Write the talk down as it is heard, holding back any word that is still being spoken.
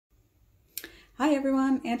Hi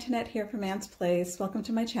everyone, Antoinette here from Anne's Place. Welcome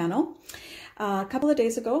to my channel. A couple of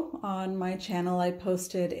days ago on my channel I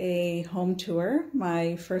posted a home tour,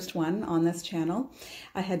 my first one on this channel.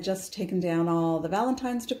 I had just taken down all the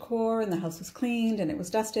Valentine's decor and the house was cleaned and it was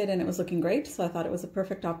dusted and it was looking great, so I thought it was a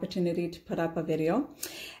perfect opportunity to put up a video.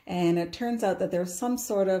 And it turns out that there's some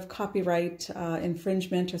sort of copyright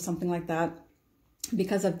infringement or something like that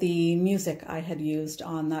because of the music I had used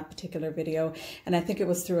on that particular video. And I think it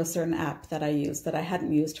was through a certain app that I used that I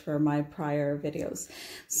hadn't used for my prior videos.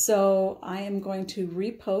 So I am going to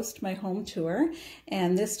repost my home tour,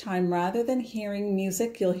 and this time rather than hearing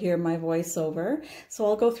music, you'll hear my voiceover. So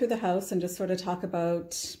I'll go through the house and just sort of talk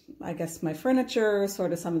about, I guess, my furniture,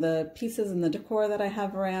 sort of some of the pieces and the decor that I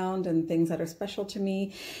have around and things that are special to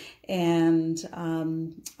me. And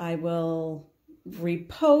I will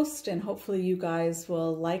repost, and hopefully you guys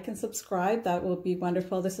will like and subscribe. That will be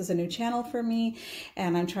wonderful. This is a new channel for me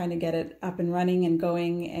and I'm trying to get it up and running and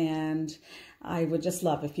going, and I would just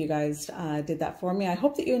love if you guys did that for me. I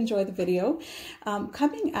hope that you enjoy the video.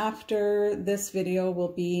 Coming after this video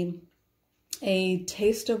will be a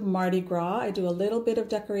taste of Mardi Gras. I do a little bit of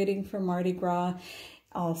decorating for Mardi Gras.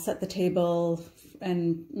 I'll set the table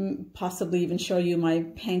and possibly even show you my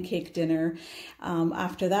pancake dinner.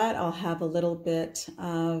 After that, I'll have a little bit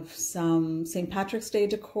of some St. Patrick's Day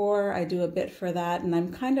decor. I do a bit for that, and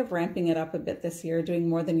I'm kind of ramping it up a bit this year, doing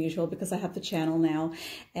more than usual because I have the channel now,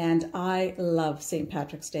 and I love St.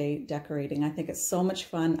 Patrick's Day decorating. I think it's so much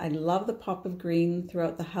fun. I love the pop of green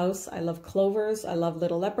throughout the house. I love clovers. I love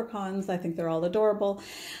little leprechauns. I think they're all adorable.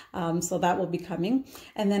 So that will be coming.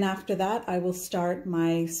 And then after that, I will start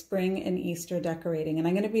my spring and Easter decorating. And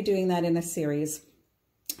I'm going to be doing that in a series.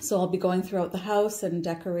 So I'll be going throughout the house and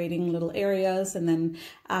decorating little areas. And then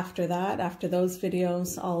after that, after those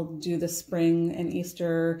videos, I'll do the spring and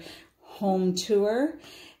Easter home tour.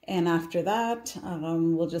 And after that,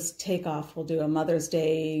 we'll just take off. We'll do a Mother's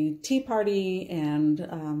Day tea party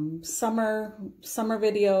and summer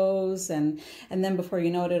videos. And then before you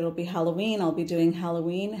know it, it'll be Halloween. I'll be doing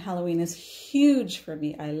Halloween. Halloween is huge for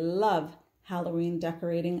me. I love Halloween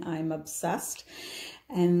decorating. I'm obsessed.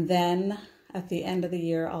 And then at the end of the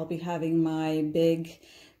year, I'll be having my big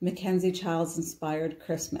Mackenzie Childs inspired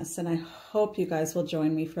Christmas. And I hope you guys will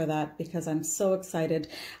join me for that because I'm so excited.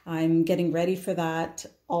 I'm getting ready for that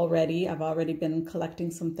already. I've already been collecting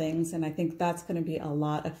some things and I think that's going to be a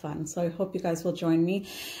lot of fun. So I hope you guys will join me.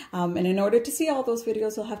 And in order to see all those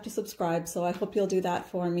videos, you'll have to subscribe. So I hope you'll do that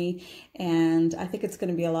for me. And I think it's going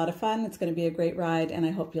to be a lot of fun. It's going to be a great ride and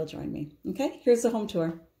I hope you'll join me. Okay, here's the home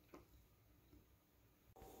tour.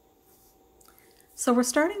 So we're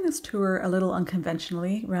starting this tour a little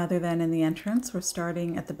unconventionally. Rather than in the entrance, we're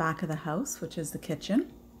starting at the back of the house, which is the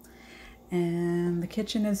kitchen. And the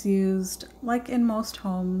kitchen is used, like in most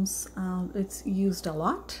homes, it's used a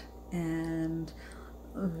lot and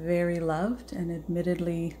very loved, and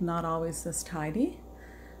admittedly not always this tidy.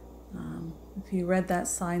 If you read that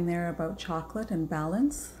sign there about chocolate and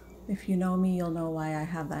balance, if you know me, you'll know why I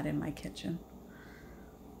have that in my kitchen.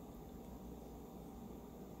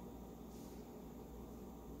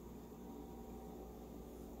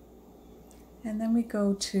 And then we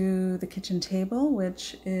go to the kitchen table,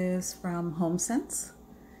 which is from HomeSense.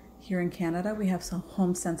 Here in Canada, we have some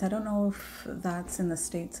HomeSense. I don't know if that's in the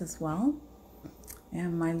States as well.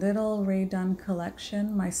 And my little Rae Dunn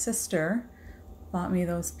collection, my sister bought me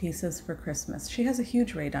those pieces for Christmas. She has a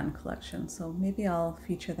huge Rae Dunn collection, so maybe I'll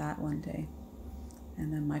feature that one day.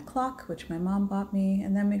 And then my clock, which my mom bought me,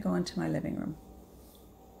 and then we go into my living room.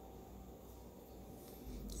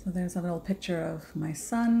 So there's a little picture of my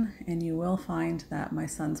son, and you will find that my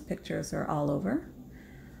son's pictures are all over.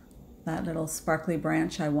 That little sparkly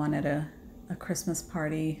branch I won at a Christmas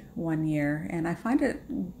party one year, and I find it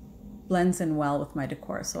blends in well with my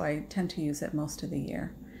decor, so I tend to use it most of the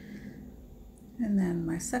year. And then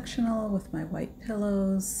my sectional with my white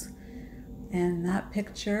pillows, and that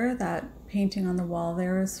picture, that painting on the wall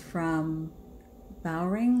there is from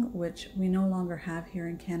Bowring, which we no longer have here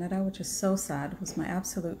in Canada, which is so sad. It was my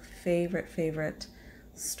absolute favorite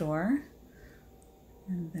store.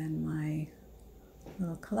 And then my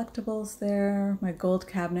little collectibles there, my gold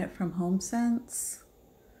cabinet from HomeSense,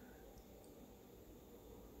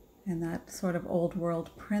 and that sort of old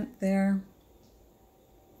world print there.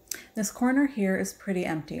 This corner here is pretty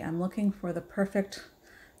empty. I'm looking for the perfect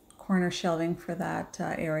corner shelving for that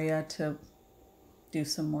area to do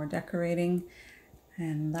some more decorating.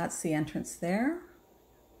 And that's the entrance there,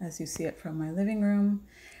 as you see it from my living room.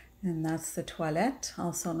 And that's the toilette,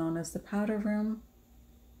 also known as the powder room.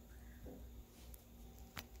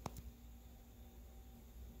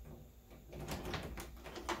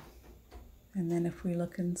 And then if we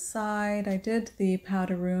look inside, I did the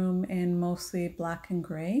powder room in mostly black and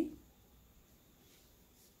gray.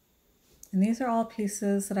 And these are all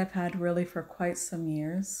pieces that I've had really for quite some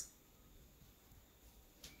years.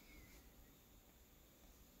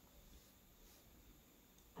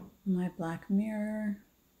 My black mirror.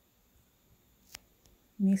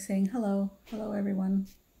 Me saying hello. Hello, everyone.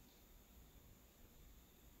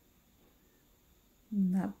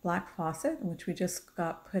 And that black faucet, which we just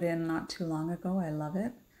got put in not too long ago. I love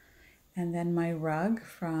it. And then my rug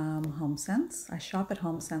from HomeSense. I shop at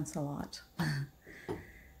HomeSense a lot.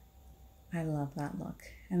 I love that look.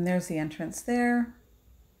 And there's the entrance there.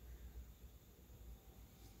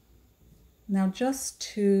 Now just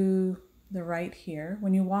to the right here,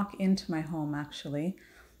 when you walk into my home actually,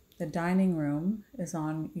 the dining room is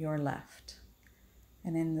on your left.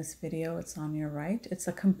 And in this video, it's on your right. It's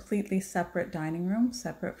a completely separate dining room,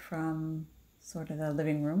 separate from sort of the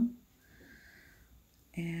living room.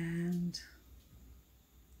 And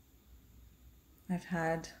I've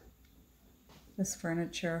had this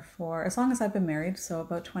furniture for as long as I've been married, so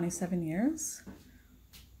about 27 years.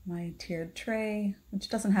 My tiered tray, which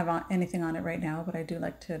doesn't have anything on it right now, but I do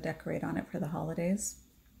like to decorate on it for the holidays.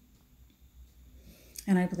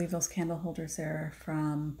 And I believe those candle holders there are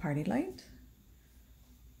from Party Light.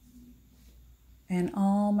 And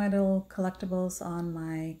all my little collectibles on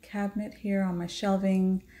my cabinet here, on my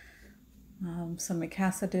shelving. Some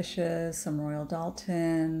Mikasa dishes, some Royal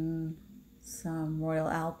Doulton, some Royal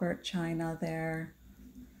Albert china there,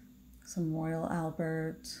 some Royal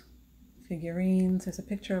Albert figurines. There's a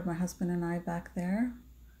picture of my husband and I back there.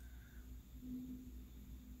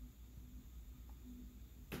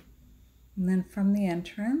 And then from the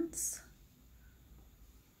entrance,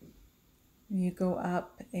 you go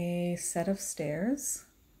up a set of stairs.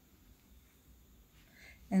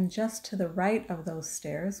 And just to the right of those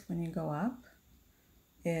stairs, when you go up,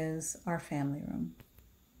 is our family room.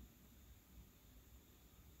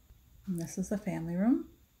 And this is the family room.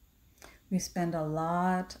 We spend a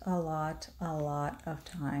lot of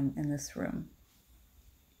time in this room.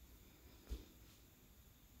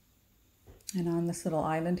 And on this little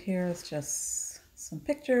island here is just some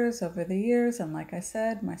pictures over the years. And like I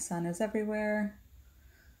said, my son is everywhere.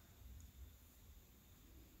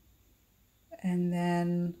 And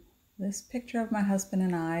then this picture of my husband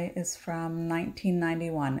and I is from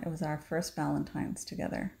 1991. It was our first Valentine's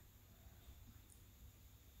together.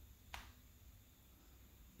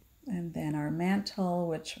 And then our mantle,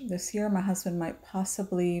 which this year my husband might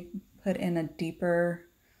possibly put in a deeper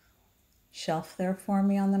shelf there for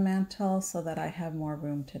me on the mantle so that I have more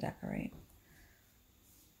room to decorate.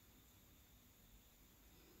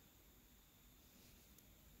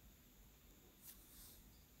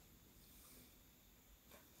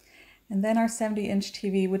 And then our 70-inch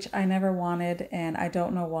TV, which I never wanted, and I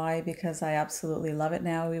don't know why, because I absolutely love it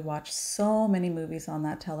now. We watch so many movies on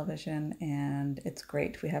that television, and it's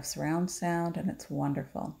great. We have surround sound, and it's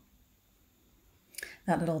wonderful.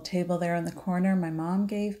 That little table there in the corner, my mom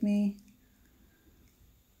gave me.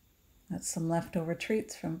 That's some leftover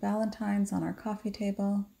treats from Valentine's on our coffee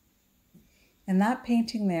table. And that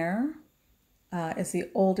painting there is the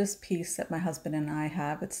oldest piece that my husband and I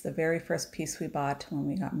have. It's the very first piece we bought when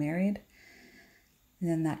we got married. And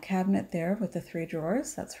then that cabinet there with the 3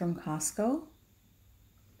 drawers, that's from Costco.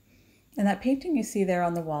 And that painting you see there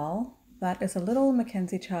on the wall, that is a little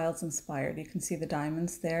Mackenzie Childs inspired. You can see the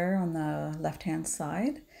diamonds there on the left-hand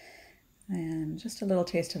side. And just a little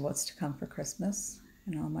taste of what's to come for Christmas.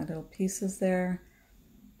 And all my little pieces there.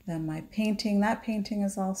 Then my painting, that painting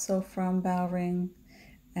is also from Bowring.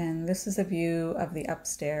 And this is a view of the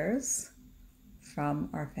upstairs from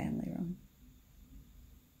our family room.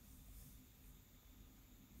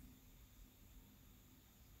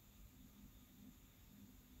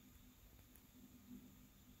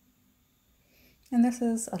 And this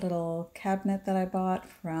is a little cabinet that I bought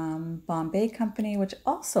from Bombay Company, which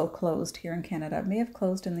also closed here in Canada. It may have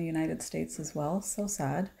closed in the United States as well. So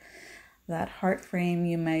sad. That heart frame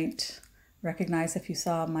you might recognize if you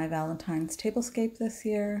saw my Valentine's tablescape this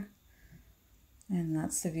year. And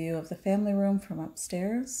that's the view of the family room from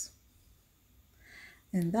upstairs.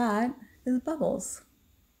 And that is Bubbles.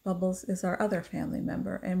 Bubbles is our other family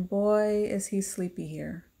member, and boy, is he sleepy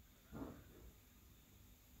here.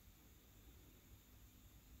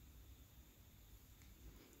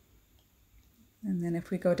 And then if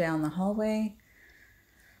we go down the hallway,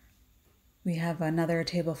 we have another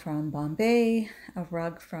table from Bombay, a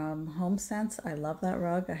rug from HomeSense. I love that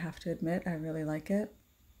rug, I have to admit, I really like it.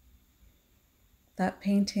 That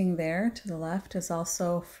painting there to the left is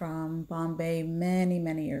also from Bombay many,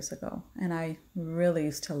 many years ago. And I really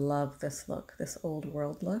used to love this look, this old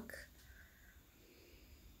world look.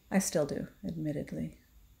 I still do, admittedly.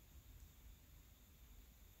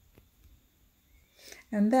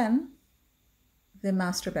 And then the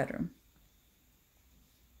master bedroom.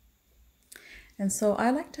 And so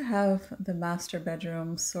I like to have the master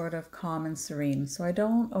bedroom sort of calm and serene. So I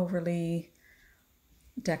don't overly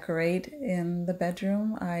decorate in the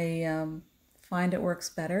bedroom. I find it works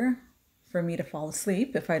better for me to fall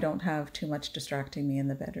asleep if I don't have too much distracting me in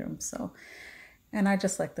the bedroom. So, and I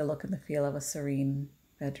just like the look and the feel of a serene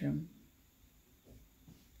bedroom.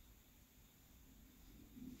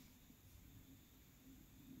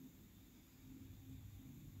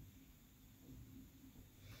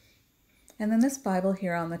 And then this Bible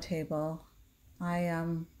here on the table, I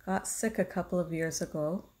got sick a couple of years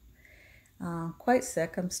ago. Quite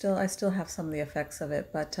sick. I still have some of the effects of it,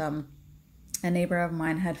 but a neighbor of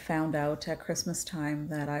mine had found out at Christmas time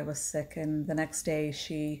that I was sick, and the next day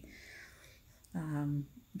she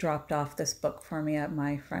dropped off this book for me at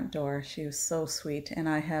my front door. She was so sweet, and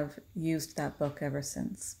I have used that book ever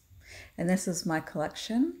since. And this is my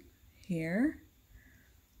collection here.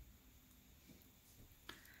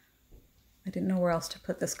 I didn't know where else to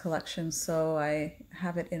put this collection, so I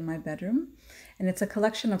have it in my bedroom. And it's a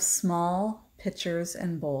collection of small pitchers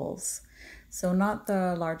and bowls. So not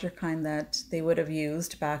the larger kind that they would have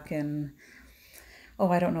used back in, oh,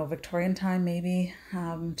 I don't know, Victorian time maybe,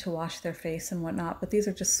 to wash their face and whatnot. But these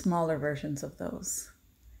are just smaller versions of those.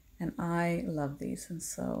 And I love these. And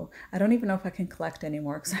so I don't even know if I can collect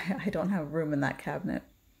anymore because I don't have room in that cabinet.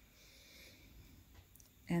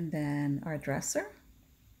 And then our dresser,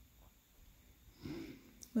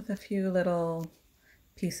 with a few little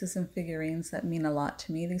pieces and figurines that mean a lot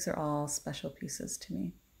to me. These are all special pieces to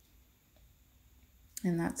me.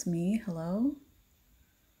 And that's me. Hello.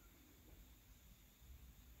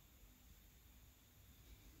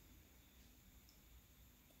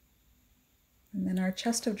 And then our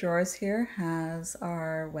chest of drawers here has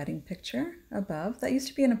our wedding picture above. That used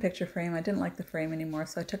to be in a picture frame. I didn't like the frame anymore,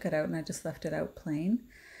 so I took it out and I just left it out plain.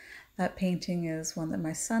 That painting is one that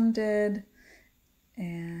my son did,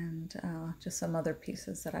 and just some other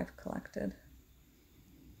pieces that I've collected.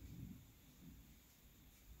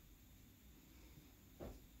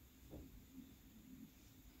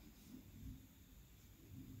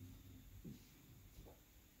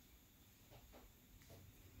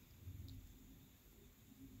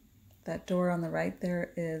 That door on the right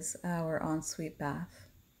there is our ensuite bath,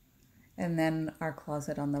 and then our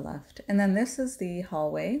closet on the left. And then this is the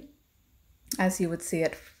hallway, as you would see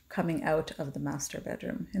it coming out of the master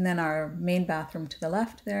bedroom. And then our main bathroom to the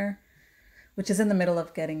left there, which is in the middle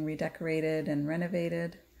of getting redecorated and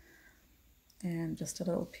renovated. And just a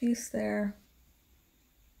little piece there.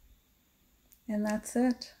 And that's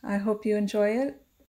it. I hope you enjoy it.